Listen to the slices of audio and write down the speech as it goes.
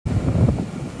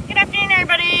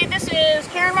everybody, this is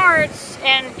Karen Martz,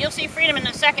 and you'll see Freedom in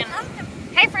a second.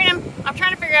 Hey Freedom, I'm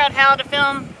trying to figure out how to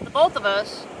film the both of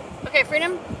us. Okay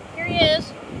Freedom, here he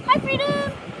is. Hi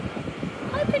Freedom!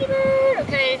 Hi pretty bird!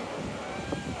 Okay,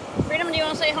 Freedom, do you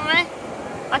want to say hi?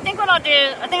 I think what I'll do,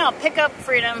 I think I'll pick up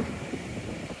Freedom.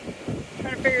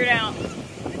 Trying to figure it out.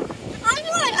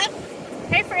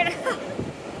 Hey Freedom!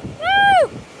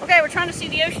 Woo! Okay, we're trying to see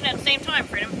the ocean at the same time,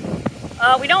 Freedom.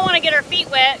 We don't want to get our feet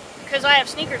wet because I have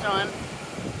sneakers on.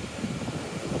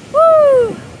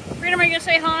 Woo! Freedom, are you gonna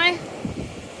say hi?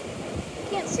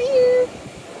 Can't see you.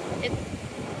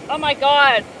 Oh my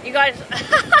God, you guys!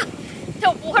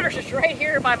 The water's just right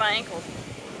here by my ankles.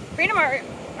 Freedom, are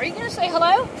you gonna say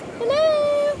hello?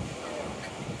 Hello.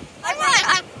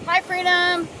 Hi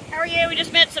Freedom. How are you? We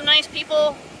just met some nice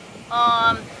people,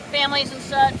 families and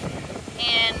such,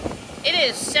 and it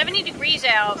is 70 degrees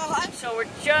out, so we're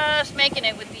just making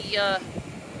it with the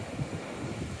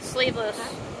sleeveless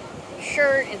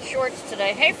shirt and shorts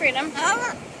today. Hey Freedom.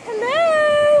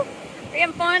 Hello. Are you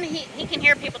having fun? He can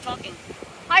hear people talking.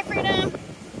 Hi Freedom.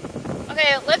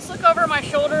 Okay, let's look over my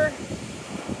shoulder.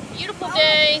 Beautiful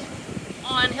day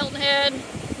on Hilton Head.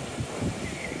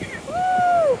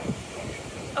 Woo!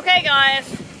 Okay guys,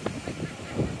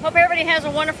 hope everybody has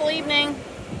a wonderful evening.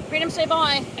 Freedom, say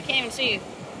bye. I can't even see you.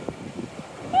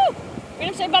 Woo!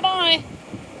 Freedom, say bye-bye.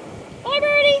 Bye,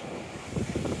 birdie.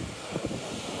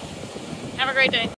 Have a great day.